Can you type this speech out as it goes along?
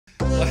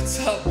What's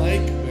up,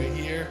 Mike? We're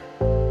here.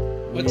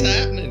 What's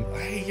happening?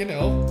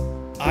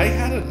 I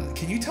had a.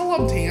 Can you tell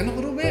I'm tan a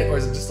little bit, or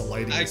is it just the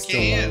lighting? I is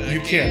can. You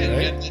can,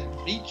 right? Got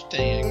that beach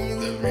tan.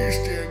 The beach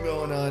tan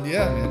going on.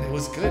 Yeah, man, it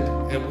was good.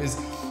 It was.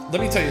 Let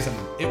me tell you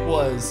something. It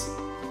was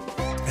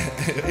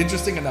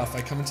interesting enough.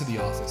 I come into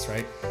the office,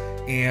 right,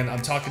 and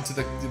I'm talking to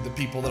the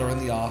people that are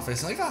in the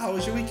office. Like, oh, how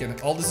was your weekend?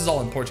 All this is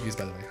all in Portuguese,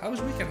 by the way. How was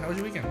your weekend? How was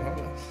your weekend? Blah,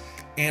 blah.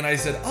 And I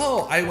said,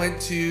 oh, I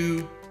went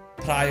to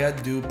Praia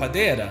do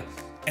Padeira.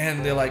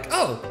 And they're like,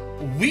 oh,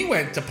 we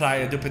went to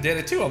Praia do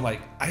Padeira too. I'm like,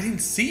 I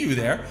didn't see you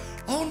there.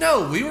 Oh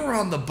no, we were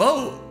on the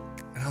boat.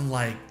 And I'm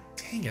like,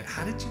 dang it,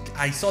 how did you?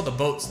 I saw the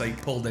boats they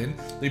pulled in.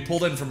 They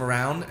pulled in from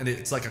around, and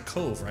it's like a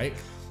cove, right?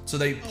 So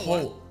they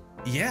pull,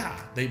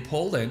 they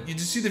pulled in. You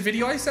just see the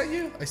video I sent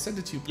you? I sent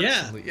it to you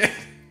personally. Yeah.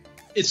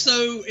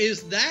 So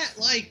is that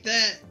like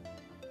that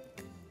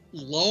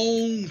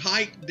long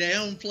hike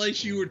down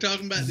place you were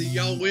talking about that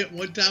y'all went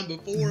one time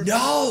before?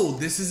 No,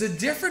 this is a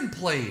different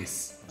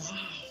place.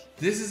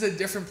 This is a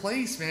different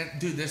place, man.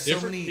 Dude, there's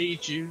so many...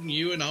 beach,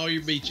 you and all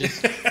your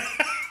beaches.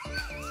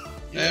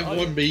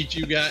 One beach,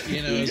 you got,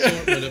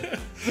 assortment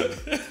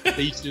of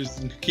beaches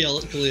and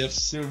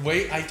cliffs. Dude,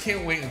 I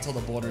can't wait until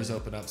the borders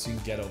open up so you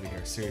can get over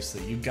here.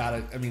 Seriously, you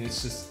gotta,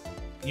 it's just,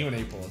 you and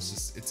April,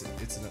 it's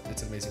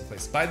an amazing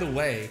place. By the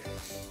way,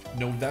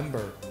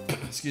 November,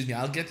 excuse me,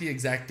 I'll get the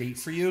exact date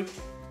for you,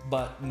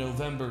 but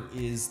November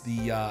is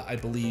the, I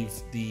believe,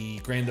 the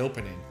grand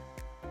opening.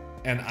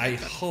 And I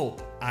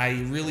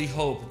really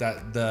hope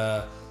that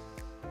the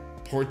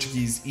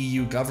Portuguese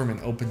EU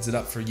government opens it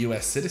up for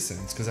U.S.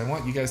 citizens, because I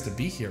want you guys to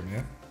be here,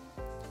 man.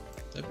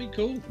 That'd be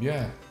cool.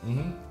 Yeah.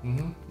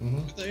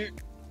 We're there.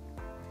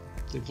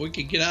 If we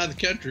could get out of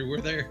the country,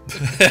 we're there.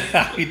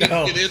 I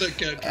know. Get in the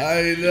country.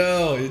 I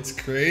know. It's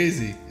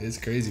crazy. It's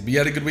crazy. But you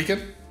had a good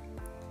weekend?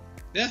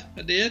 Yeah,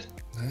 I did.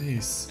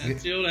 Nice. I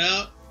chilled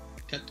out,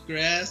 cut the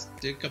grass,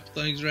 did a couple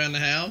things around the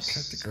house.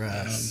 Cut the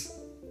grass.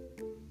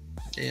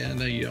 Yeah, I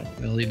know you don't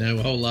really know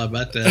a whole lot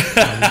about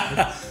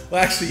that.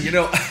 Well, actually,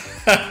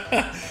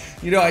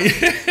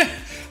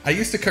 I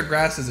used to cut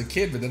grass as a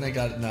kid, but then I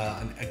got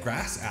a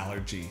grass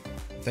allergy.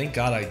 Thank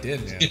God I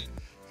did, man.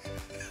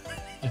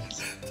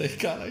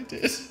 Thank God I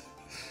did.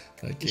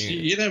 I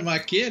can't. My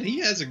kid, he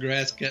has a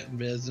grass cutting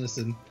business,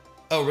 and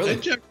oh, really?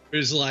 That joker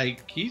is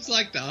he's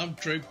like the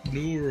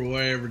entrepreneur or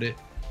whatever that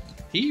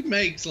he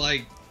makes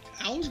like.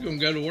 I was going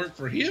to go to work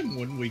for him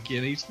one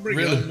weekend. He's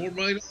bringing home more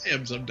money than I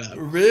am sometimes.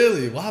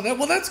 Really? Wow.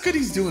 That's good.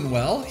 He's doing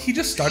well. He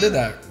just started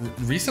that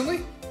recently?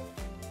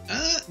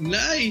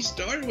 No, he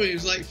started when he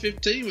was like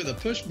 15 with a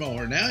push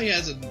mower. Now he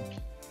has a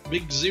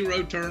big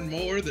zero-turn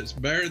mower that's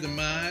better than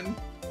mine.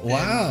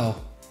 Wow.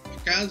 All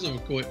kinds of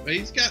equipment.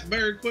 He's got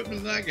better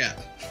equipment than I got.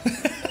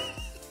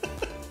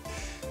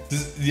 Do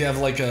you have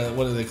like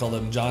what do they call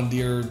them? John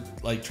Deere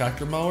like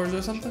tractor mowers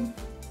or something?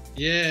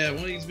 Yeah,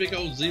 one of these big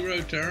old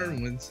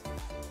zero-turn ones.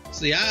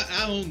 See,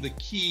 I own the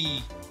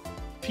key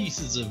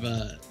pieces of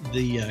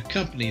the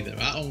company, though.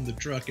 I own the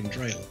truck and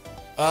trailer.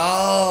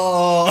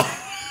 Oh,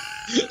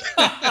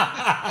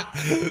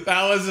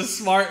 that was a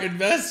smart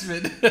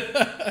investment.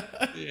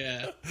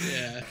 Yeah.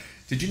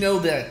 Did you know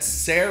that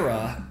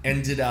Sarah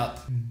ended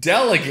up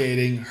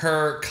delegating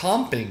her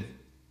comping?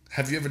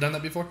 Have you ever done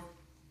that before?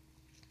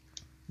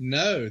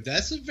 No,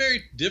 that's a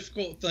very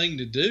difficult thing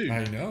to do.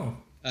 I know.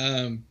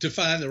 To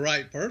find the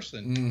right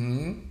person.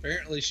 Mm-hmm.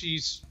 Apparently,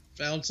 she's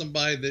found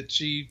somebody that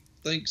she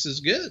thinks is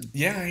good.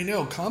 Yeah, I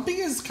know. Comping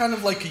is kind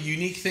of like a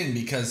unique thing,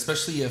 because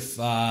especially if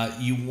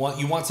you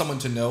want someone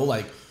to know,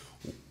 like,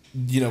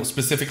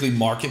 specifically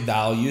market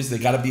values, they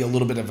got to be a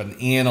little bit of an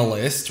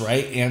analyst,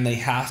 right? And they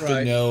have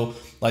to know,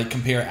 like,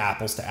 compare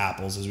apples to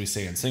apples, as we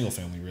say in single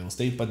family real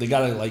estate. But they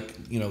got to, like,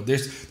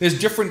 there's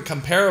different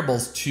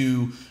comparables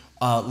to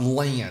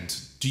land.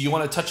 Do you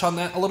want to touch on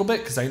that a little bit?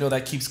 Because I know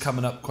that keeps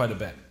coming up quite a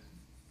bit.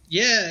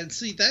 Yeah, and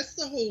see, that's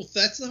the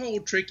whole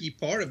tricky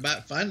part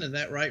about finding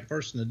that right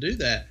person to do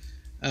that.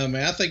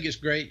 I think it's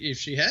great if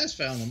she has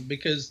found them,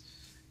 because,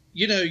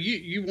 you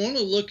want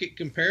to look at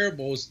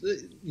comparables.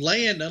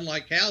 Land,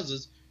 unlike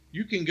houses,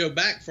 you can go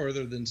back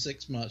further than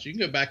 6 months. You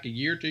can go back a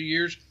year, 2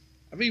 years.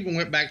 I've even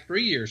went back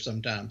 3 years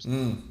sometimes,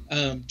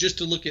 just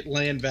to look at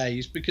land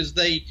values, because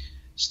they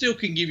still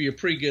can give you a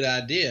pretty good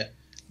idea.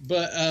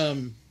 But,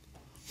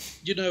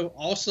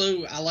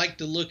 also I like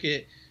to look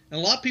at. And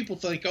a lot of people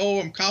think,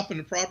 oh, I'm comping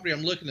the property,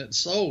 I'm looking at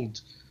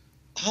sold.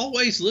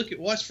 Always look at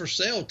what's for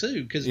sale,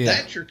 too, because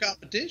that's your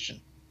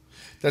competition.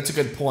 That's a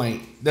good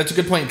point.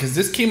 Because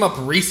this came up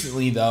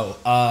recently, though.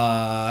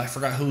 I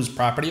forgot whose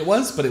property it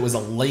was, but it was a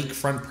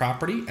lakefront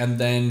property. And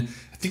then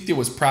I think there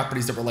was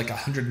properties that were like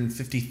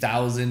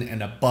 $150,000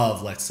 and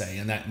above, let's say,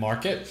 in that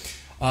market.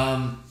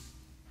 And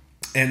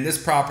this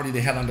property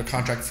they had under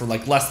contract for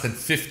like less than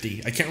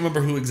 50. I can't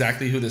remember who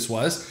this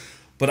was.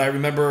 But I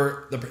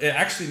remember, it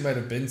actually might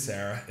have been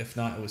Sarah. If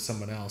not, it was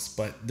someone else.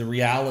 But the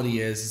reality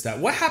is that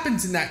what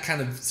happens in that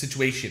kind of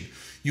situation?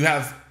 You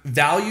have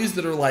values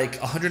that are like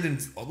 100 and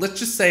let's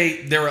just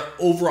say they're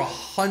over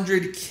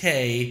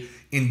 100K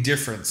in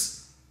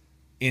difference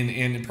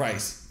in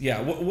price.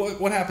 Yeah.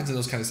 What happens in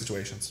those kind of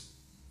situations?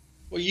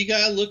 Well, you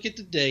got to look at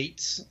the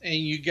dates, and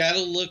you got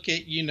to look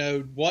at,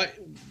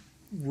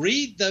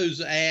 read those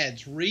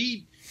ads.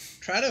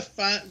 Try to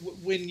find,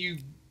 when you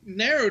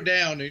narrow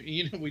down,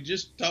 we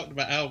just talked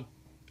about how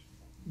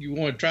you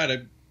want to try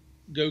to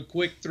go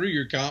quick through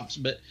your comps,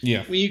 but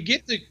when you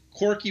get the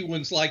quirky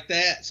ones like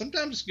that,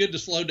 sometimes it's good to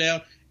slow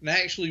down and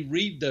actually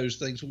read those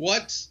things.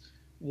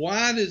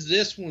 Why does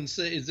this one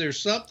say, is there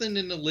something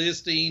in the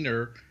listing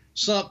or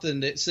something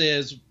that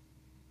says,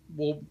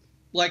 well,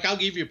 like I'll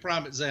give you a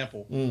prime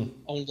example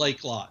on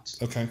lake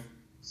lots. Okay.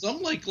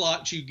 Some lake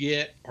lots you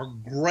get are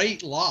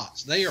great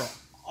lots. They are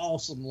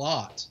awesome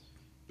lots,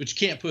 but you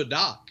can't put a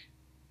dock.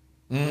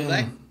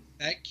 Well,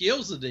 that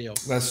kills the deal.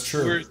 That's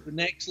true. Whereas the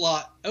next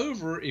lot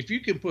over, if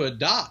you can put a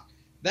dock,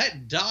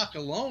 that dock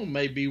alone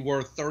may be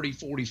worth $30,000,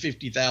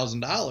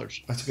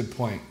 $40,000. That's a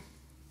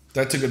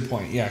good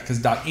point. Yeah,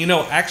 because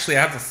actually,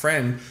 I have a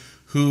friend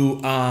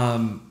who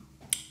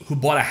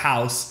bought a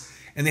house,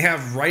 and they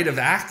have right of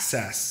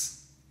access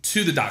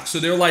to the dock. So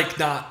they're like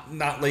not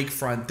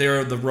lakefront.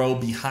 They're the row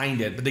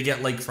behind it, but they get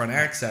lakefront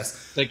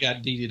access. They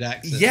got deeded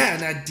access. Yeah,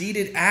 and that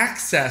deeded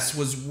access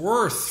was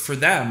worth for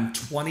them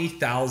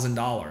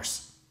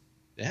 $20,000.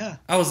 Yeah.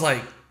 I was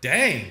like,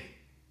 dang.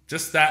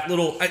 Just that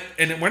little,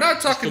 and we're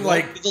not talking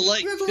like the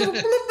lake.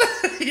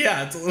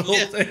 Yeah, it's a little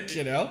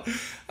thing,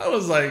 I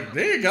was like,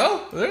 there you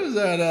go. There's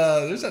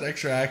that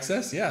extra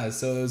access. Yeah,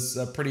 so it's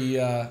a pretty,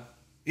 so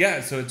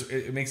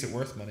it makes it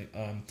worth money.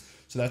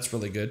 So that's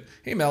really good.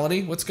 Hey,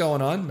 Melanie, what's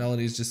going on?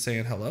 Melanie's just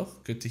saying hello.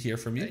 Good to hear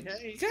from you.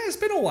 Hey. Yeah, it's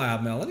been a while,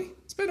 Melanie.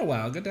 It's been a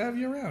while. Good to have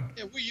you around.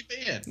 Yeah, where you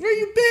been? Where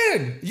you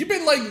been? You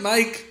been like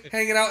Mike,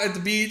 hanging out at the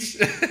beach?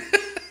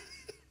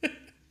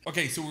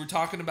 Okay, so we're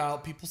talking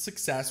about people's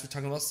success. We're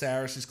talking about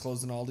Sarah. She's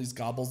closing all these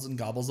gobbles and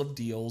gobbles of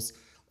deals.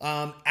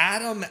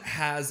 Adam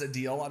has a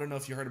deal. I don't know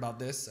if you heard about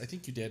this. I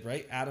think you did,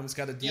 right? Adam's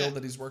got a deal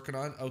that he's working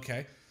on.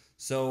 Okay,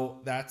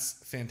 so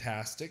that's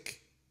fantastic.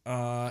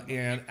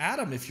 And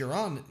Adam, if you're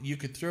on, you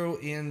could throw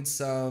in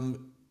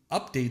some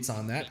updates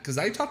on that, because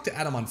I talked to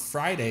Adam on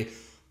Friday,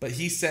 but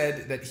he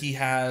said that he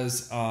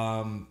has,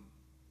 I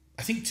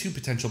think, 2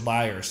 potential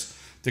buyers.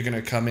 They're going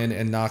to come in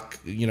and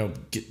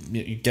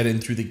get in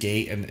through the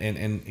gate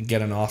and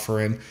get an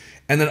offer in.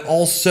 And then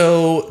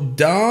also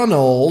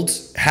Donald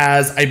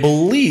has, I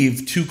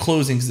believe, 2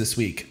 closings this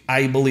week.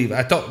 I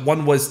thought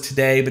one was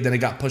today, but then it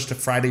got pushed to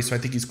Friday. So I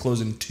think he's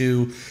closing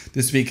 2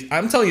 this week.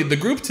 I'm telling you, the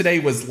group today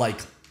was like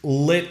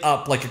lit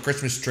up like a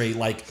Christmas tree,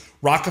 like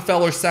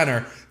Rockefeller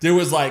Center. There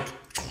was like,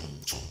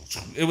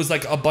 it was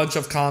like a bunch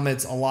of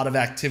comments, a lot of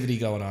activity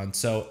going on.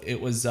 So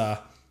it was,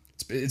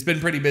 it's been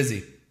pretty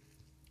busy.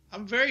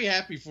 I'm very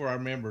happy for our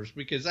members,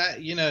 because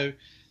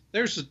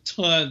there's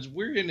tons.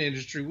 We're in the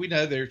industry. We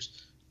know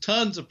there's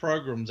tons of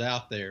programs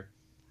out there,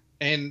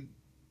 and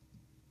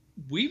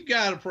we've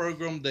got a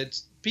program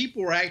that's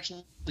people are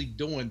actually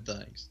doing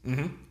things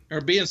or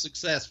being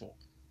successful.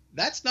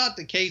 That's not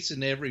the case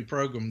in every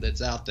program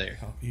that's out there.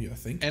 I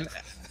think. And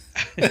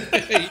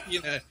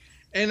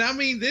and I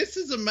mean, this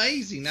is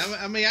amazing.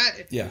 I'm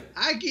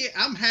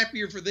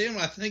happier for them,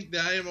 I think,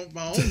 than I am on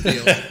my own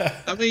deal.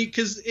 I mean,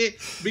 because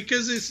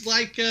it's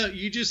like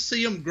you just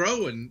see them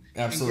growing.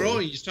 Absolutely. And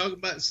growing. You're talking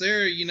about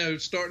Sarah,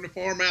 starting to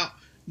farm out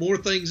more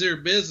things in her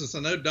business. I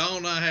know Don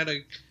and I had a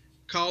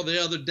call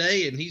the other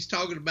day, and he's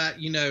talking about,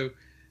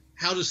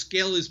 how to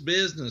scale his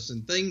business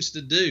and things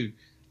to do.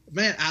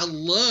 Man, I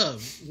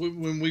love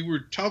when we were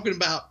talking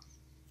about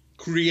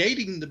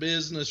creating the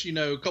business,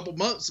 a couple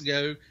months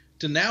ago,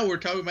 to now we're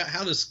talking about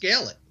how to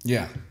scale it.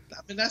 Yeah. I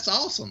mean, that's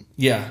awesome.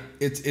 Yeah,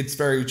 it's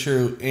very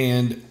true.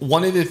 And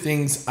one of the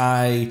things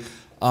I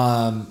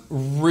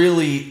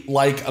really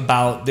like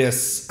about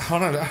this, I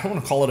don't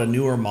want to call it a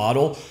newer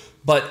model,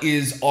 but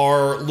is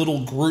our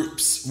little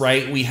groups,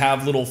 right? We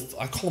have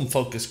I call them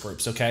focus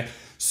groups, okay?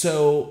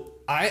 So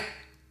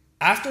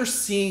after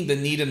seeing the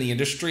need in the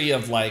industry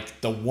of like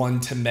the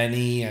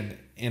one-to-many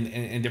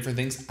and different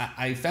things,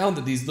 I found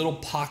that these little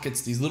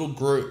pockets, these little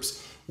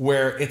groups,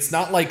 where it's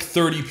not like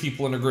 30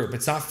 people in a group,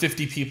 it's not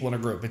 50 people in a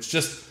group, it's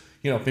just,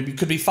 maybe it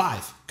could be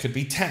 5, could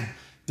be 10.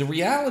 The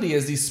reality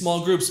is these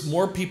small groups,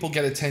 more people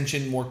get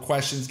attention, more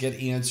questions get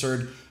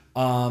answered.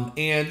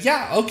 And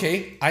yeah,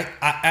 okay, I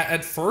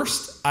at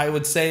first, I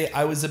would say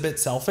I was a bit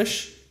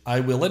selfish.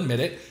 I will admit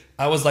it.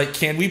 I was like,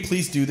 can we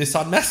please do this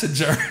on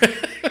Messenger?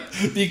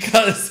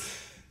 Because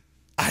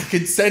I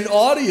could send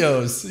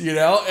audios,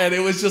 and it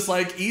was just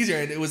like easier,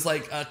 and it was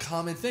like a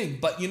common thing.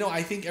 But,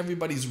 I think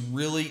everybody's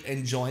really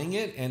enjoying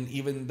it. And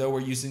even though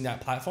we're using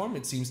that platform,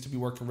 it seems to be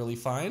working really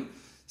fine.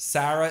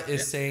 Sarah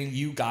is saying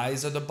you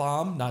guys are the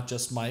bomb, not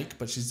just Mike,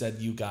 but she said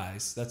you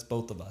guys. That's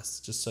both of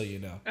us, just so you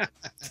know.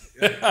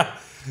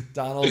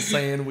 Donald's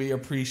saying we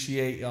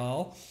appreciate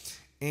y'all.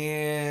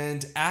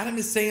 And Adam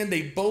is saying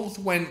they both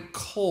went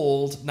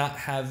cold,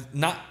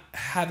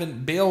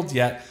 haven't bailed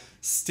yet.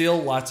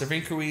 Still lots of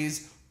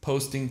inquiries.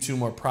 Posting 2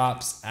 more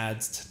props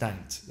ads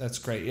tonight. That's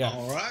great. Yeah.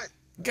 All right.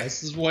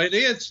 This is what it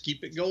is.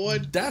 Keep it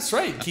going. That's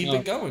right. Keep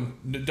it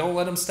going. Don't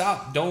let them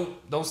stop.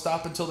 Don't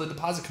stop until the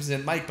deposit comes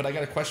in. Mike, but I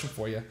got a question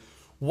for you.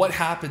 what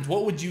happens?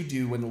 What would you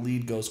do when the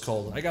lead goes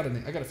cold? I got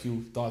a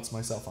few thoughts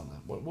myself on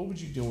that. What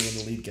would you do when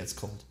the lead gets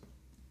cold?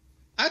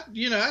 I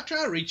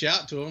try to reach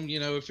out to them,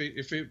 if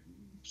it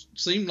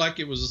seemed like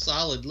it was a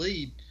solid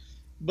lead,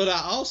 but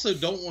I also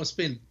don't want to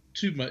spend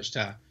too much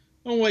time.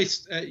 I don't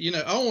waste, I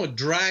don't want to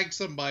drag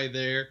somebody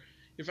there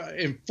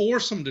and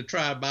force them to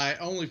try buy it,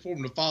 only for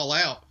them to fall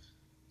out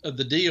of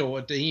the deal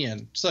at the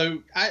end.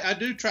 So I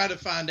do try to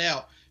find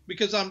out,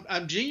 because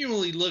I'm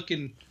genuinely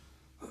looking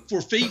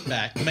for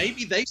feedback.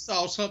 Maybe they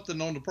saw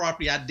something on the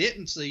property I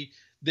didn't see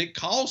that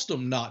caused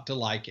them not to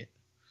like it.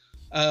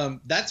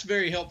 That's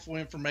very helpful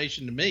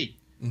information to me.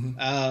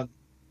 Mm-hmm.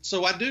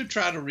 So I do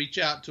try to reach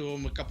out to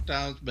them a couple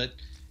times, but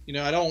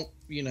I don't,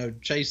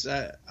 chase.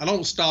 I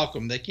don't stalk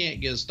them. They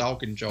can't get a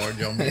stalking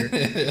charge on here.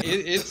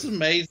 It's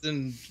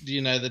amazing,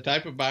 the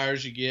type of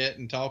buyers you get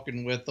and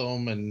talking with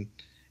them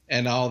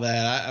and all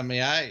that.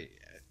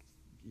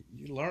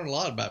 You learn a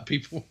lot about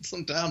people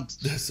sometimes.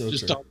 That's so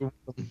just true. Talking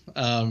with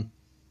them.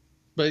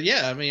 But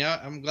yeah,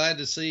 I'm glad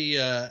to see.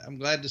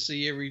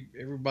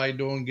 Everybody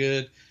doing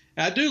good.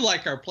 I do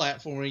like our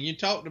platform. And you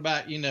talked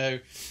about,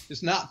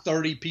 it's not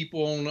 30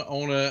 people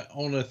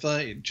on a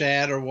thing,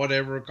 chat or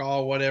whatever,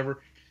 call,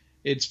 whatever.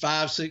 It's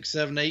 5, 6,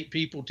 7, 8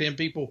 people, 10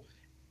 people.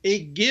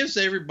 It gives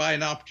everybody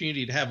an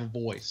opportunity to have a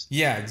voice.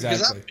 Yeah, exactly.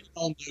 Because I've been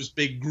on those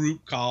big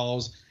group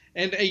calls,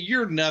 and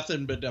you're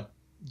nothing but a,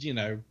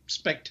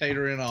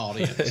 spectator in an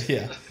audience.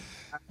 Yeah.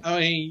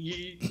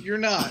 You're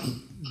not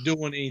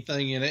doing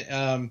anything in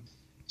it.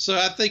 So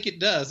I think it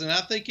does, and I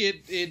think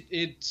it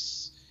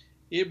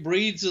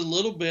breeds a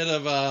little bit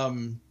of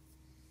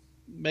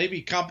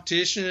maybe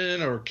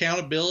competition or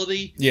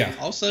accountability. Yeah.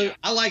 Also,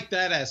 I like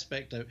that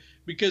aspect of it,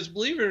 because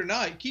believe it or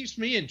not, it keeps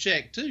me in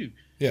check too.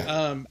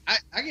 Yeah.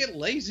 I get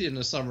lazy in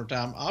the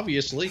summertime,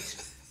 obviously,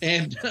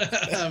 and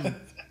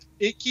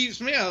it keeps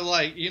me. I'm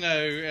like,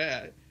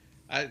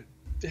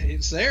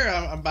 Sarah,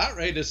 I'm about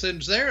ready to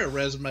send Sarah a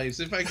resume,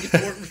 see if I can get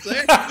to work with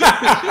Sarah.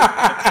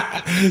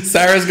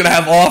 Sarah's gonna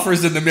have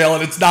offers in the mail,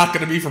 and it's not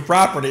gonna be for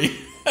property.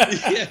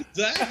 Yeah,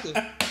 exactly.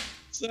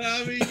 So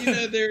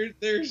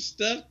there's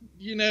stuff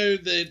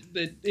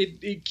that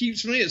it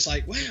keeps me. It's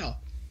like, wow,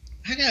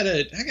 I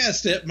gotta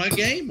step my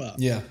game up.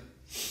 Yeah.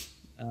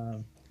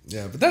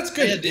 Yeah, but that's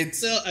good.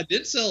 I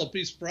did sell a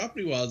piece of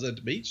property while I was at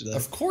the beach, though.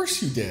 Of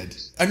course you did.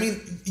 To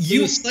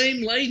the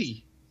same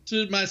lady,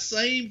 to my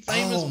same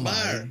famous buyer. Oh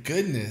my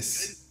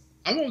goodness!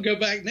 I'm gonna go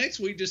back next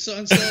week just so I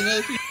can sell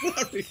another piece of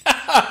property.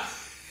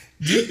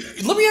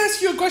 Let me ask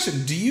you a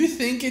question. Do you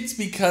think it's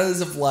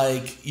because of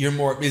you're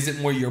more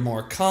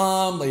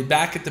calm, laid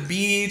back at the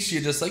beach?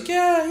 You're just like,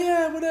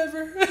 yeah,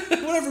 whatever,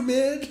 whatever,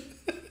 man.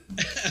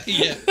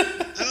 Yeah,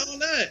 I don't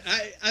know.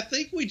 I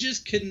think we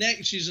just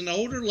connect. She's an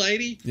older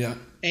lady. Yeah.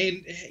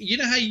 And you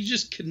know how you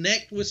just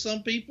connect with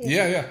some people?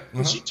 Yeah.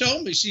 Uh-huh. She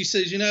told me, she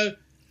says, she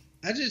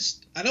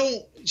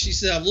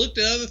said, I've looked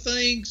at other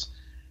things.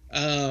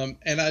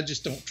 And I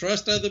just don't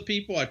trust other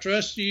people. I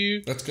trust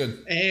you. That's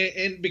good.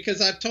 And because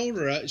I told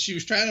her she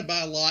was trying to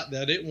buy a lot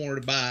that I didn't want her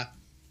to buy,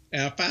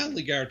 and I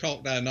finally got her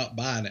talked out of not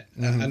buying it.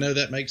 Mm-hmm. I know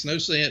that makes no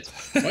sense.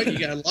 Well, you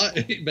got a lot,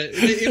 but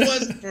it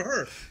wasn't for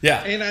her.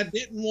 Yeah. And I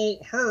didn't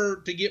want her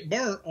to get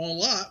burnt on a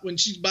lot when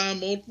she's buying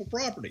multiple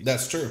properties.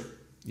 That's true.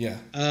 Yeah.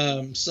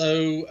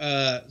 So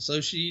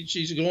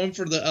she's going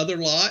for the other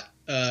lot,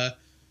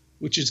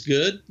 which is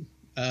good.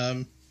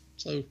 So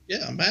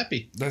yeah, I'm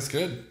happy. That's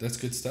good. That's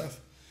good stuff.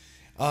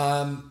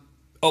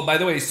 By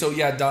the way, so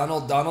yeah,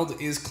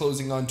 Donald is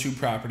closing on 2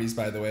 properties,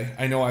 by the way.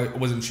 I know I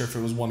wasn't sure if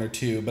it was 1 or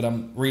 2, but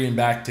I'm reading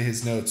back to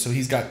his notes. So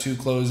he's got 2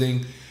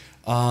 closing,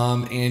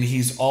 and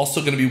he's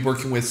also going to be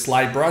working with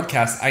Slide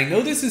Broadcast. I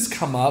know this has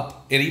come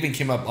up. It even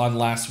came up on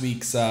last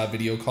week's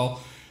video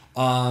call.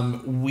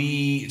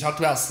 We talked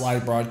about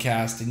Slide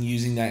Broadcast and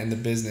using that in the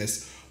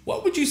business.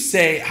 What would you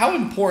say, how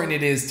important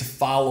it is to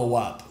follow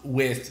up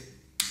with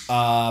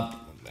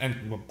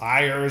and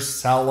buyers,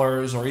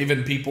 sellers, or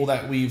even people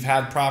that we've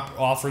had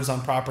offers on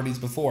properties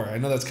before? I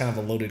know that's kind of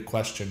a loaded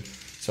question,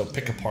 so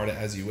pick apart it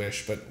as you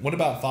wish. But what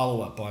about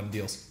follow-up on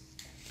deals?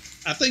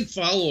 I think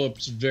follow-up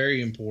is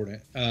very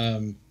important.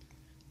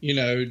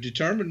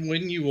 Determine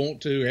when you want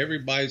to.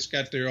 Everybody's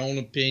got their own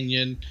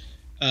opinion.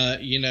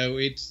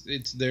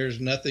 There's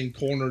nothing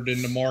cornered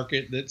in the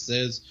market that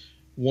says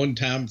one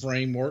time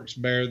frame works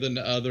better than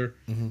the other.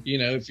 Mm-hmm.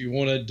 If you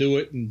want to do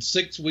it in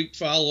 6-week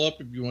follow up,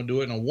 if you want to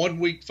do it in a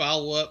 1-week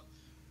follow up,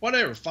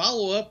 whatever.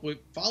 Follow up with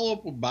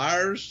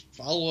buyers.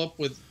 Follow up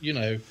with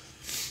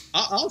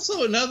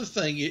Also, another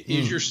thing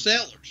is your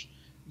sellers.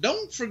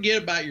 Don't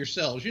forget about your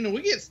sellers.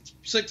 We get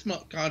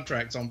 6-month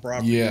contracts on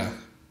property. Yeah.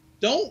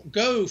 Don't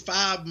go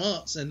 5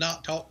 months and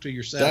not talk to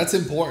your sellers. That's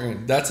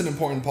important. That's an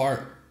important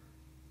part.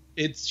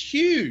 It's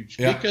huge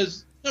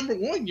because number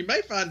one, you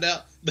may find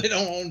out they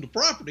don't own the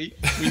property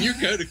when you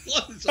go to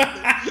close on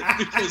it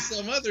because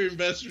some other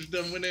investors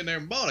done went in there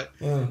and bought it.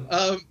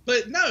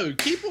 But no,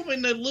 keep them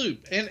in the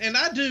loop. And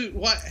I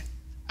do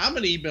I'm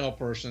an email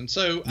person,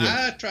 so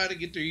I try to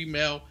get their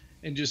email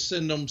and just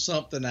send them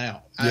something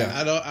out.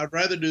 I'd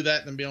rather do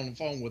that than be on the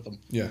phone with them.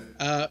 Yeah.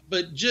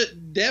 But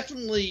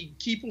definitely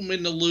keep them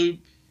in the loop.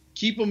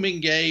 keep them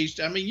engaged.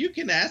 I mean, you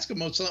can ask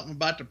them on something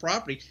about the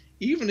property,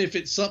 even if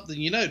it's something,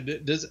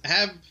 does it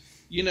have,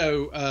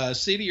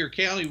 city or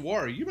county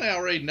water? You may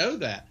already know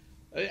that.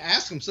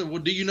 Ask them, so,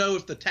 well, do you know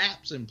if the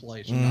tap's in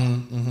place or not?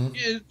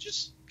 Mm-hmm.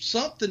 Just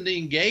something to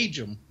engage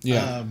them.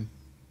 Yeah.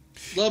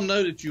 Let them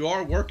know that you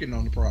are working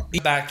on the property.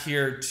 Back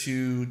here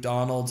to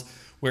Donald,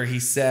 where he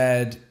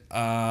said,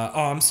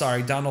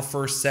 Donald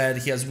first said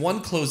he has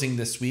one closing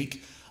this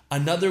week,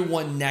 another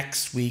one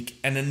next week,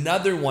 and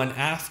another one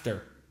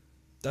after.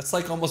 That's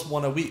like almost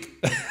one a week.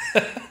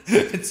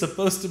 It's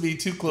supposed to be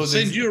 2 closings.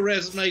 Send you a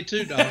resume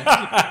too, Donald.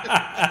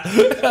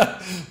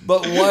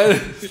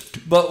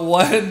 but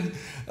one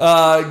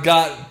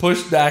got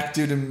pushed back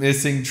due to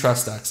missing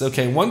trust docs.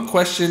 Okay, one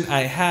question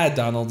I had,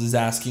 Donald, is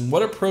asking,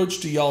 what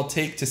approach do y'all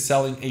take to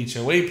selling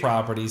HOA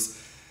properties?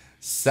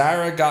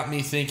 Sarah got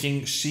me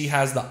thinking she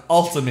has the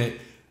ultimate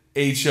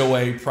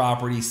HOA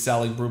property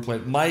selling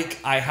blueprint. Mike,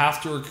 I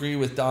have to agree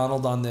with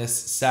Donald on this.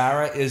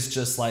 Sarah is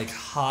just like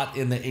hot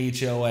in the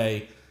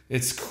HOA.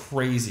 It's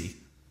crazy.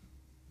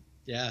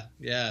 Yeah.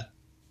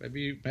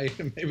 Maybe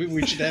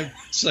we should have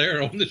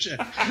Sarah on the show.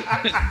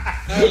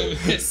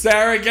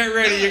 Sarah, get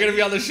ready. You're going to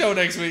be on the show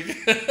next week.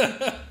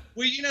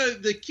 Well,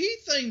 the key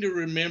thing to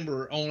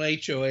remember on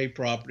HOA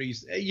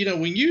properties,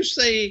 when you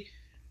say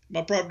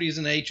my property is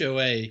an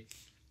HOA,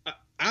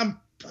 I'm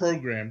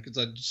programmed because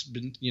I've just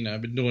been,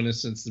 I've been doing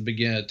this since the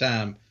beginning of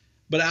time,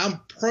 but I'm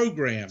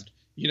programmed,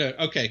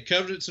 okay,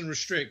 covenants and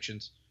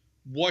restrictions.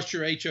 What's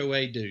your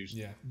HOA dues?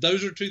 Yeah.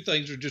 Those are 2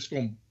 things that are just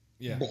going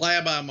to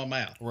blab out of my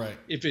mouth. Right.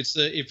 If it's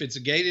a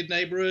gated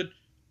neighborhood,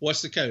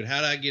 what's the code?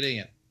 How do I get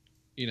in?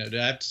 Do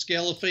I have to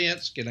scale a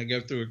fence? Can I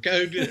go through a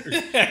code? Or,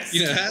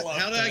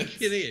 how do I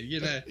get in?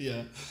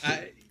 Yeah.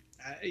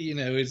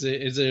 Is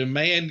it a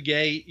manned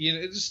gate?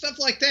 Stuff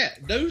like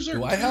that. Those are.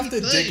 Do I have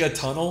to dig a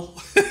tunnel?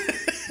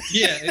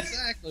 Yeah,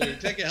 exactly. Or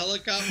take a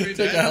helicopter.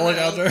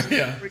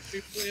 Yeah.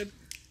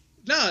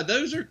 No,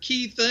 those are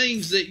key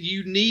things that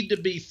you need to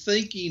be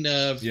thinking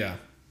of. Yeah.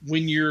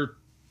 When you're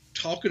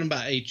talking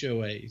about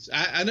HOAs,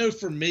 I know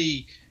for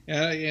me,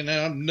 and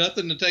I'm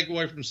nothing to take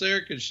away from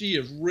Sarah because she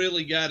has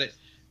really got it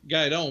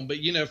on. But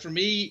for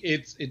me,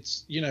 it's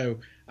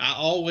I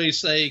always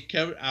say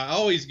I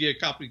always get a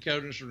copy of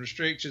covenants and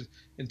restrictions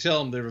and tell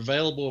them they're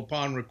available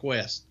upon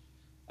request.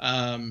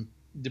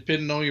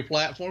 Depending on your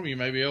platform, you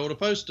may be able to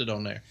post it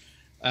on there,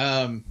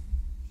 and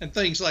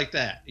things like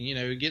that.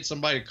 Get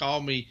somebody to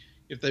call me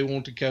if they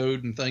want the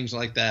code and things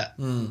like that.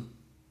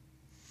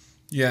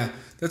 Yeah,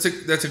 that's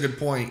a good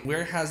point.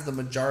 Where has the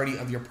majority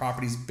of your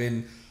properties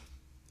been?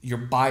 Your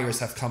buyers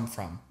have come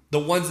from the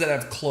ones that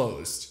have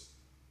closed.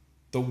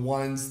 The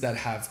ones that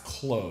have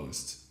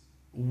closed.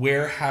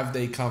 Where have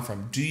they come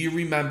from? Do you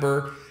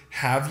remember?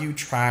 Have you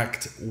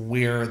tracked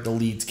where the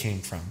leads came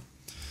from?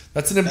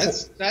 That's an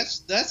important.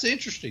 That's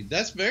interesting.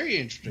 That's very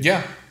interesting.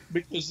 Yeah.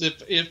 Because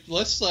if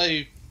let's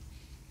say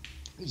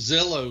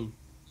Zillow,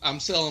 I'm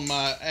selling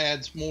my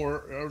ads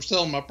more or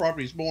selling my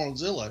properties more on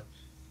Zillow.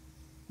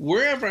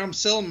 Wherever I'm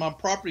selling my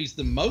properties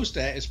the most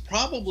at is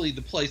probably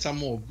the place I'm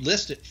going to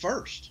list it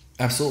first.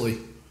 Absolutely.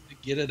 To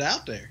get it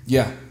out there.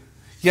 Yeah.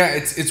 Yeah,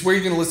 it's where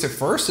you're going to list it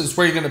first. It's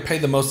where you're going to pay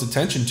the most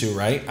attention to,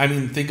 right? I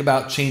mean, think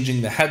about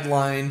changing the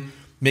headline,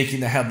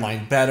 making the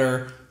headline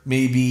better,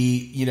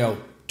 maybe,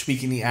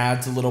 tweaking the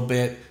ads a little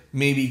bit,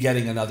 maybe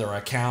getting another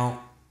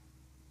account.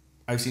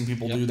 I've seen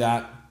people do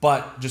that.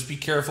 But just be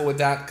careful with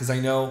that because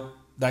I know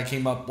that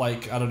came up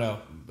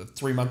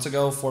 4 months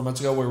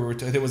ago, where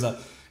there was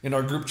in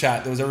our group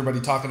chat, there was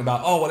everybody talking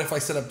about, what if I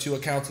set up 2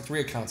 accounts or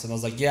 3 accounts? And I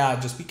was like, yeah,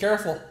 just be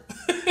careful.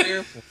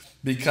 Careful.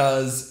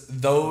 Because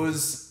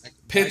those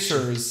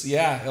pictures,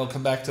 it'll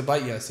come back to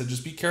bite you. So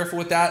just be careful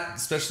with that,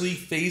 especially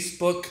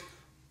Facebook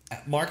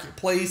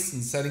Marketplace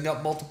and setting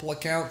up multiple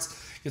accounts.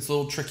 It's a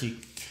little tricky.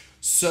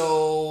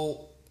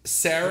 So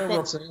Sarah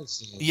replied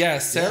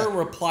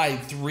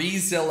 3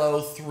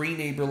 Zillow, 3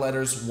 neighbor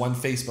letters, 1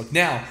 Facebook.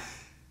 Now,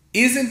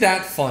 isn't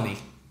that funny?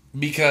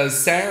 Because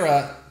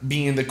Sarah,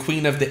 being the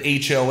queen of the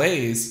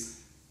HOAs,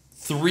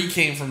 3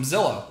 came from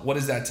Zillow. What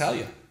does that tell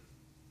you?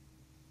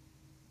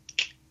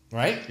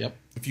 Right? Yep.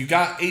 If you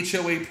got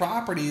HOA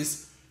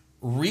properties,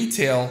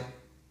 retail,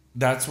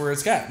 that's where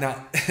it's got.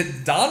 Now,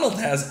 Donald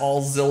has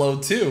all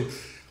Zillow too.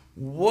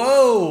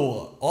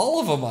 Whoa. All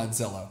of them on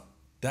Zillow.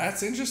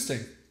 That's interesting.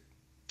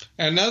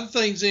 Another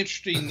thing's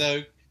interesting,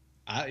 though.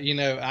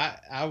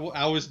 I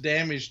was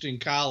damaged in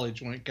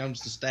college when it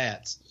comes to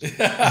stats.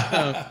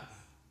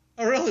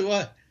 I really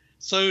was.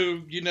 So,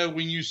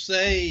 when you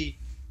say,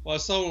 well, I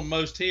sold them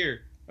most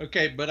here.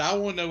 Okay, but I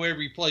want to know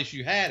every place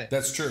you had it.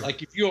 That's true.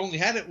 Like, if you only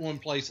had it one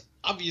place,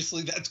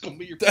 obviously that's going to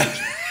be your place.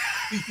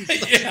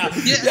 yeah,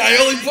 I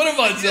only put them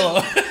on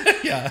Zillow.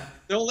 Yeah.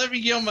 Don't let me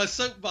get on my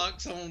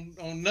soapbox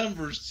on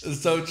numbers.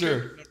 It's so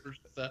true.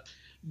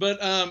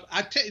 But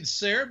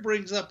Sarah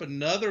brings up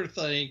another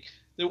thing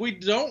that we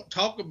don't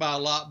talk about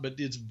a lot, but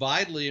it's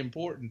vitally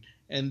important,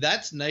 and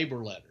that's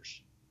neighbor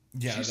letters.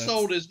 Yeah, she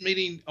sold as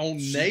many on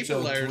neighbor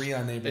letters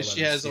as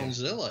she has on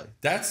Zillow.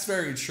 That's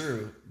very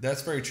true.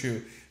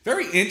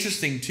 Very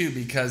interesting, too,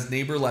 because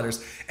neighbor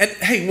letters. And,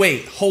 hey,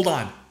 wait, hold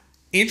on.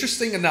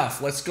 Interesting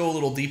enough, let's go a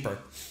little deeper.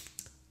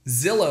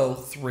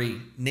 Zillow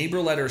 3, neighbor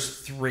letters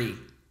 3.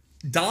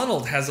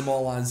 Donald has them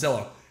all on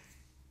Zillow.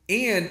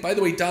 And by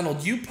the way,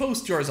 Donald, you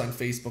post yours on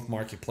Facebook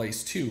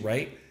Marketplace too,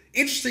 right?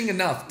 Interesting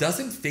enough,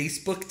 doesn't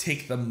Facebook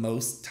take the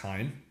most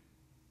time?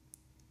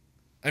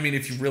 I mean,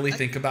 if you really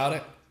think about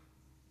it.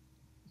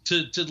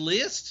 To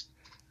list?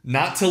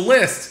 Not to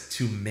list,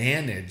 to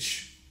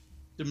manage.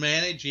 To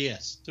manage,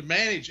 yes. To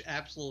manage,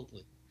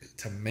 absolutely.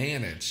 To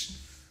manage.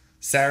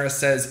 Sarah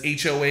says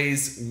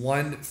HOAs,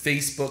 1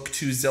 Facebook,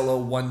 2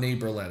 Zillow, 1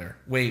 neighbor letter.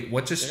 Wait,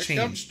 what just There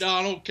comes changed?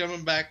 Donald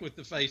coming back with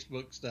the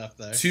Facebook stuff,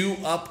 though. 2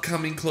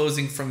 upcoming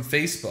closing from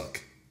Facebook.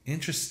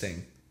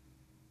 Interesting.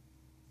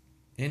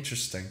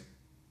 Interesting.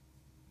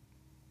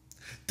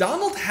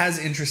 Donald has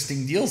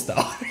interesting deals, though.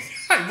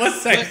 I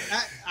must say.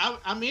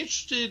 I'm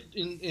interested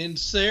in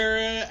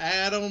Sarah,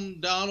 Adam,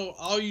 Donald,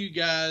 all you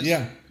guys.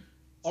 Yeah.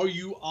 Are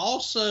you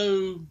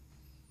also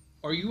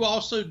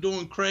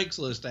doing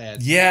Craigslist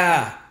ads?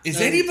 Yeah.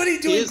 Is anybody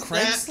doing is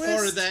Craigslist? That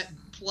part of that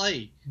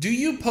play? Do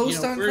you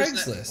post on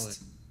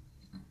Craigslist?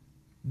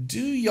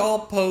 Do y'all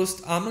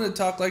post? I'm going to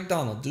talk like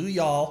Donald. Do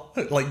y'all,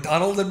 like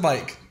Donald and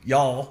Mike,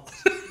 y'all.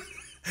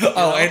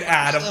 Oh, and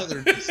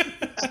Adam.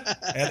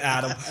 And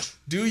Adam.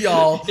 Do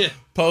y'all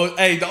post?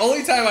 Hey, the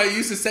only time I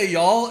used to say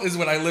y'all is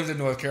when I lived in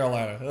North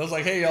Carolina. I was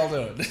like, hey, y'all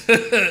doing?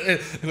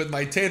 With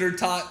my tater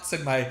tots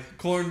and my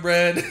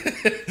cornbread.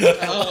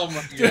 Oh,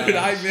 my God. Dude,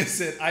 I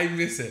miss it. I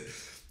miss it.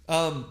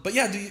 But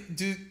yeah,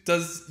 do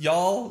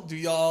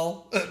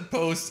y'all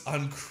post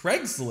on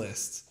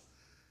Craigslist?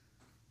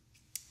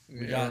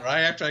 Yeah,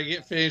 right after I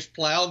get finished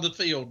plowing the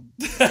field.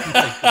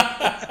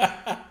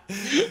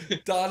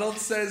 Donald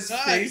says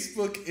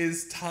Facebook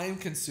is time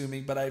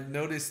consuming, but I've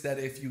noticed that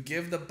if you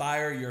give the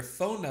buyer your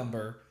phone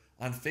number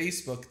on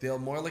Facebook, they're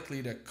more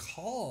likely to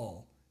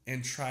call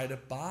and try to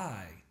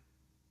buy.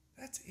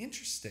 That's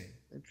interesting.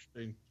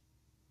 Interesting.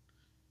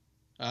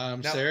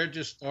 Sarah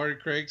just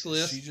started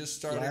Craigslist. She just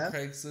started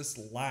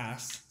Craigslist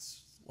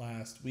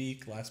last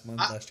week, last month,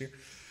 last year.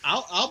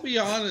 I'll be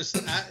honest.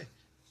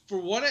 For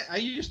what I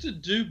used to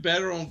do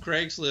better on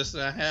Craigslist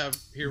than I have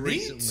here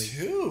recently. Me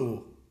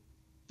too.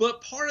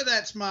 But part of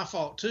that's my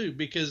fault too,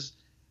 because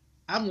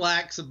I'm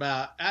lax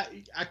about.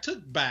 I took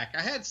back.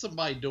 I had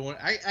somebody doing.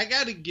 I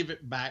got to give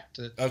it back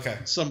to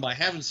somebody,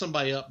 having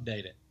somebody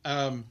update it.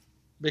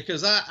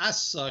 Because I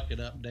suck at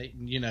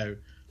updating.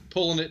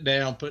 Pulling it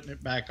down, putting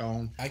it back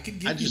on. I could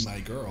give you my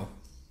girl.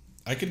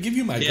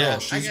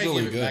 She's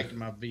really good. Back to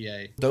my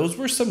VA. Those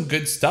were some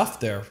good stuff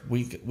there.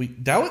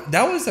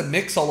 That was a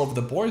mix all over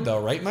the board though,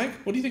 right, Mike?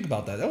 What do you think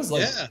about that? That was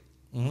like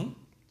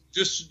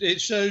Just it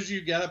shows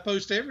you got to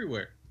post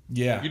everywhere.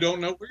 Yeah. You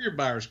don't know where your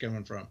buyer's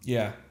coming from.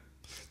 Yeah.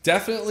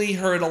 Definitely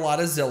heard a lot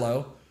of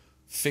Zillow,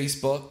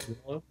 Facebook,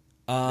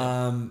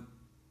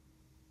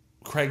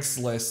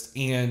 Craigslist,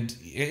 and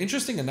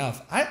interesting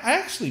enough, I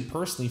actually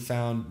personally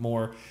found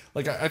more,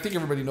 like I think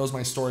everybody knows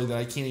my story that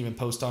I can't even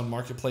post on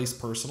Marketplace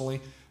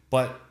personally,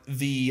 but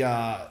the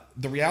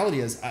reality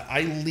is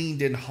I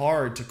leaned in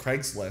hard to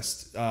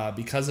Craigslist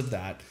because of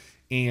that,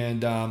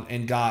 and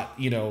got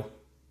a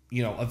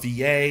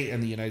VA in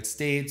the United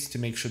States to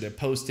make sure they're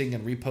posting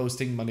and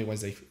reposting Monday,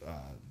 Wednesday,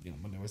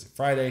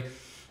 Friday,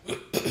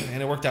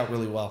 and it worked out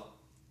really well.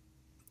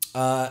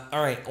 All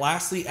right.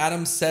 Lastly,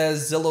 Adam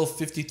says Zillow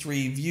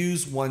 53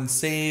 views, 1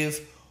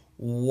 save.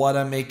 What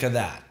a make of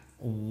that?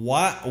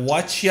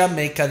 What you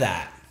make of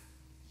that?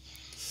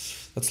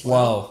 That's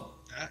low.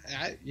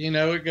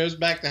 It goes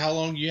back to how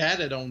long you had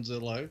it on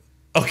Zillow.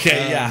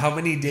 Okay, how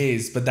many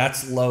days? But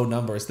that's low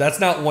numbers. That's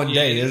not one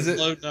day, is it?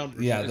 Low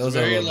numbers. Yeah, those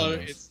are low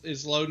numbers.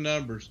 It's low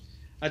numbers.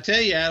 I tell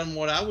you, Adam,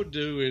 what I would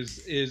do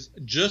is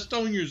just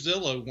on your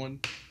Zillow one,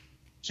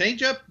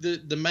 change up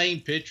the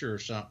main picture or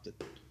something.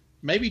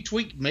 Maybe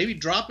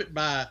drop it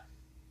by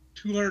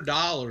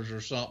 $200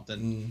 or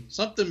something.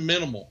 Something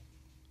minimal.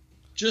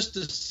 Just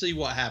to see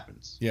what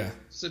happens. Yeah.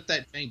 So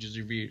that changes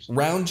your views.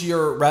 Round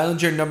your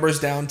numbers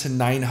down to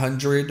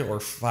 900 or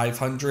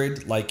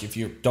 500. Like if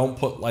you don't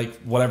put like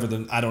whatever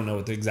I don't know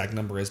what the exact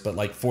number is, but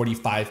like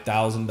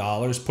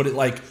 $45,000. Put it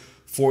like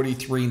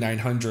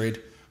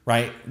 43,900.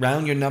 Right.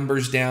 Round your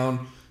numbers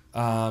down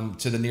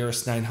to the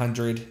nearest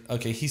 900.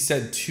 Okay. He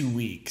said 2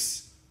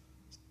 weeks.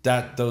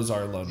 Those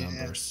are low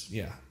numbers.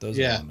 Yeah. Those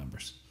are low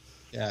numbers.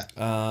 Yeah.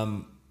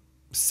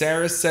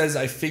 Sarah says,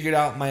 I figured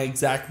out my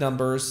exact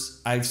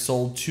numbers. I've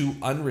sold 2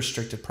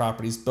 unrestricted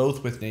properties,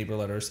 both with neighbor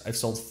letters. I've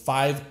sold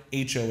 5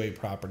 HOA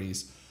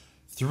properties,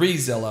 3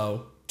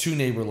 Zillow, 2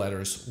 neighbor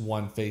letters,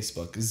 1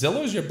 Facebook.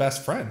 Zillow's your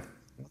best friend.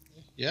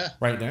 Yeah.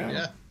 Right now.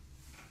 Yeah.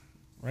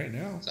 Right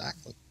now.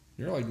 Exactly.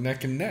 You're like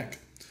neck and neck.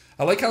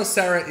 I like how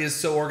Sarah is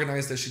so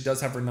organized that she does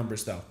have her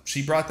numbers, though.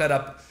 She brought that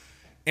up.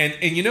 And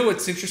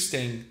what's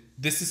interesting,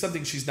 this is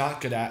something she's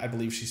not good at. I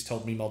believe she's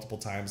told me multiple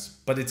times,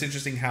 but it's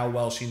interesting how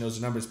well she knows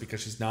the numbers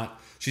because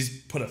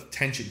she's put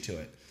attention to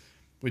it,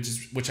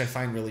 which I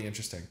find really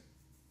interesting,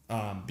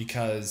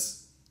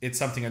 because it's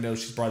something I know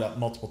she's brought up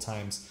multiple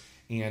times,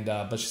 and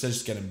but she says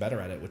she's getting better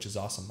at it, which is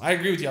awesome. I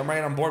agree with you. I'm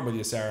right on board with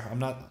you, Sarah. I'm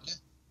not,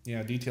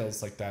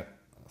 details like that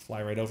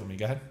fly right over me.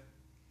 Go ahead.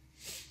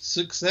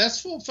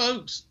 successful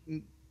folks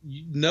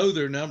know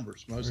their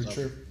numbers. Most of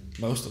them.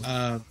 Most of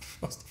them.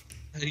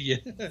 Yeah.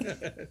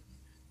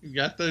 You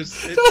got those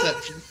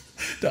exceptions.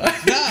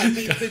 But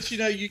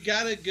you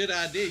got a good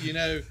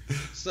idea.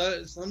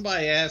 So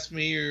somebody asked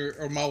me,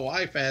 or my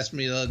wife asked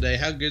me the other day,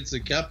 how good's the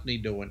company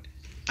doing?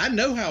 I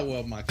know how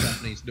well my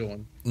company's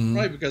doing,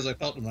 probably because I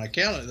talked to my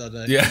accountant the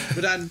other day. Yeah.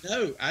 But I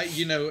know,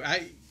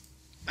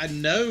 I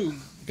know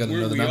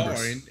where we are,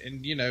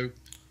 and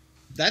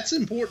that's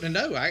important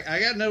to know. I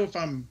got to know if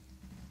I'm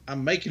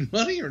making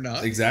money or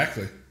not.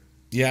 Exactly.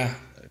 Yeah.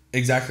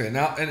 Exactly.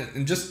 Now,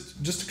 and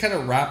just to kind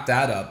of wrap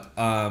that up,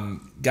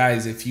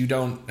 guys, if you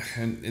don't,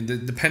 and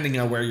depending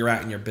on where you're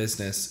at in your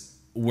business,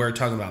 we're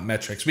talking about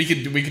metrics. We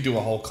could do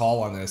a whole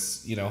call on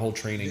this, whole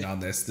training on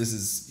this. This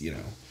is,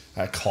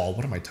 a call.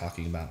 What am I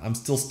talking about? I'm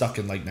still stuck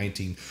in like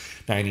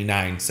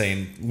 1999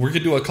 saying we're gonna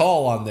do a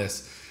call on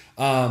this.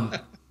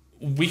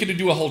 We could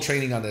do a whole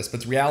training on this,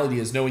 but the reality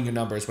is knowing your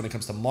numbers when it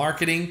comes to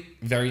marketing,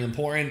 very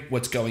important.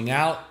 What's going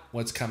out,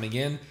 what's coming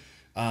in.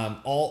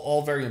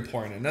 All very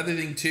important. Another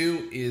thing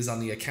too is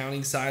on the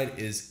accounting side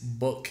is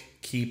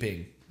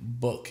bookkeeping.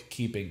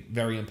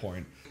 Very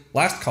important.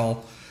 Last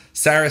call.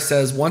 Sarah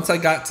says, once I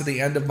got to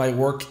the end of my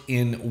work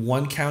in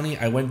one county,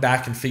 I went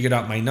back and figured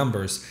out my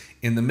numbers.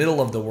 In the middle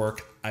of the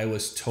work, I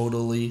was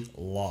totally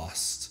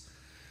lost.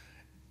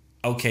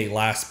 Okay,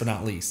 last but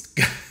not least.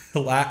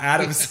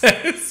 Adam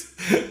says,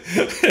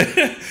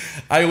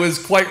 I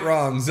was quite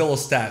wrong. Zillow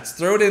stats.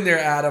 Throw it in there,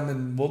 Adam,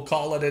 and we'll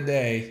call it a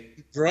day.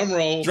 Drum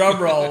roll. Drum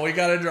roll. We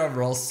got a drum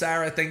roll.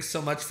 Sarah, thanks so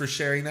much for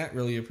sharing that.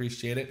 Really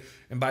appreciate it.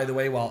 And by the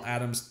way, while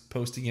Adam's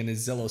posting in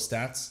his Zillow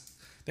stats,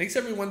 thanks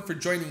everyone for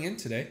joining in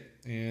today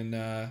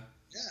and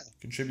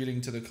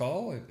contributing to the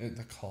call.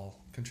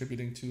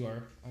 Contributing to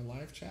our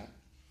live chat.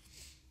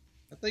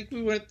 I think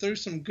we went through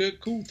some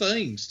good, cool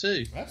things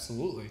too.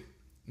 Absolutely.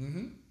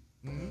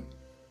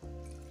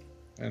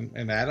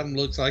 And Adam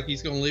looks like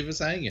he's going to leave us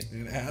hanging.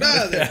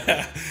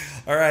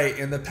 All right.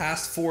 In the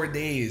past 4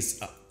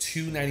 days,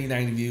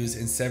 299 views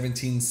and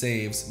 17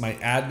 saves. My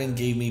admin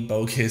gave me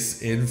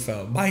bogus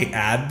info. My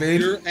admin?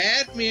 Your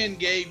admin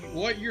gave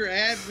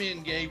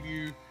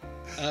you,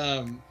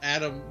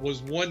 Adam,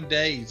 was 1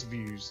 day's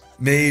views.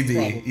 Maybe.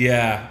 Probably.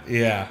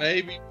 Yeah.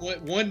 Maybe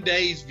 1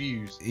 day's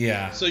views.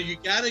 Yeah. So you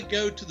got to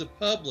go to the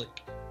public.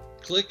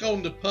 Click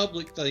on the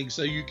public thing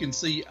so you can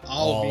see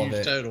all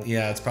views total.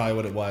 Yeah, that's probably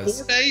what it was.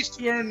 4 days,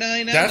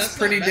 299. That's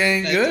pretty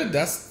dang good.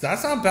 That's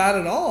not bad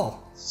at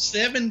all.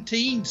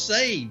 17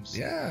 saves.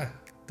 Yeah,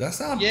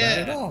 that's not bad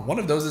at all. One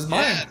of those is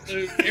mine. Yeah, so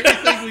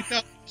everything we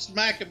talked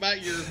smack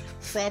about your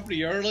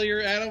property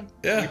earlier, Adam,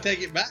 we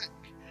take it back.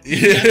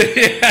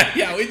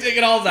 Yeah, we take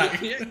it all back.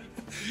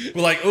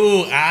 We're like,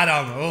 ooh,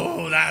 Adam,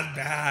 oh, that's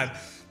bad.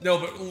 No,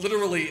 but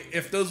literally,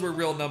 if those were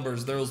real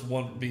numbers, those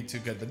won't be too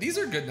good. But these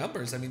are good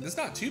numbers. I mean, it's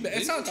not too bad.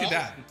 It's not too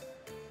bad.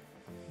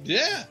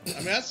 Yeah, I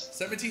mean that's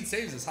 17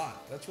 saves is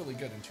hot. That's really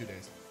good in 2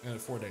 days,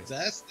 4 days.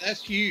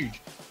 That's huge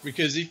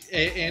because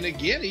and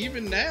again,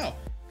 even now,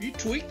 if you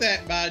tweak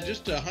that by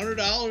just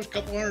 $100,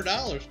 couple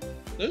 $100,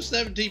 those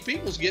 17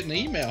 people's getting an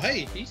email.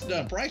 Hey, he's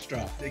done a price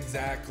drop.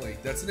 Exactly.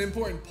 That's an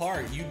important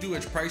part. You do a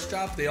price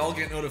drop, they all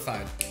get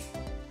notified,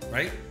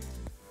 right?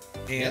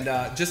 And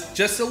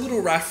just a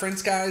little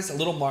reference, guys.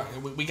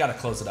 We got to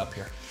close it up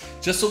here.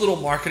 Just a little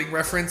marketing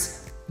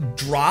reference.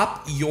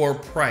 Drop your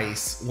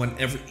price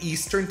whenever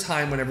Eastern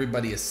time when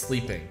everybody is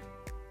sleeping.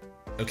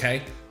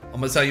 Okay, I'm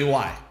gonna tell you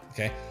why.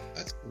 Okay,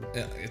 that's cool.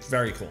 Yeah, it's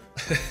very cool.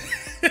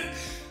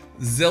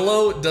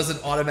 Zillow does an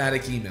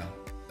automatic email.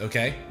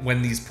 Okay,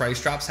 when these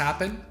price drops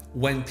happen,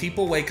 when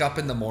people wake up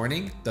in the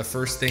morning, the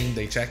first thing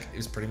they check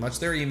is pretty much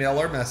their email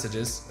or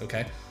messages.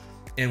 Okay.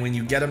 And when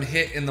you get them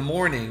hit in the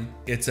morning,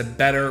 it's a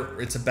better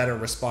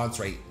response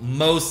rate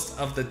most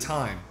of the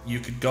time.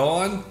 You could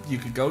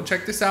go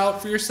check this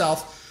out for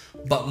yourself,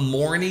 but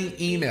morning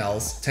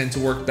emails tend to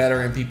work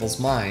better in people's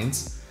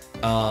minds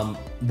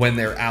when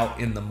they're out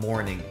in the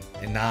morning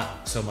and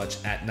not so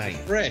much at night.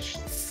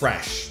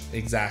 Fresh,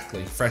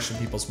 exactly, fresh in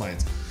people's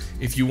minds.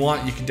 If you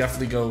want, you can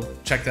definitely go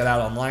check that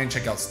out online.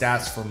 Check out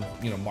stats from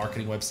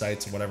marketing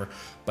websites or whatever,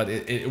 but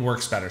it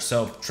works better.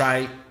 So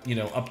try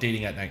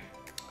updating at night.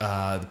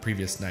 The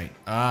previous night.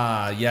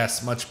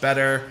 Yes, much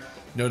better.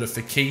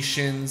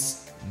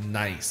 Notifications.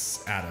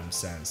 Nice, Adam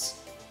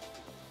says.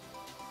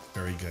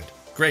 Very good.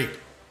 Great.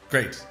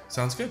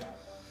 Sounds good.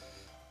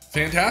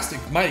 Fantastic.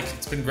 Mike,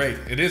 it's been great.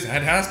 It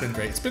has been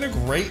great. It's been a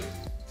great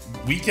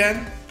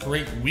weekend,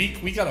 great week.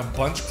 We got a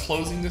bunch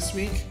closing this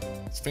week.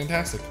 It's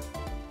fantastic.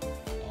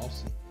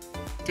 Awesome.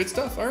 Good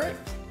stuff. All right,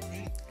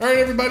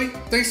 everybody.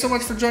 Thanks so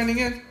much for joining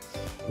in.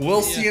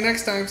 We'll see you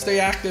next time. Stay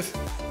active.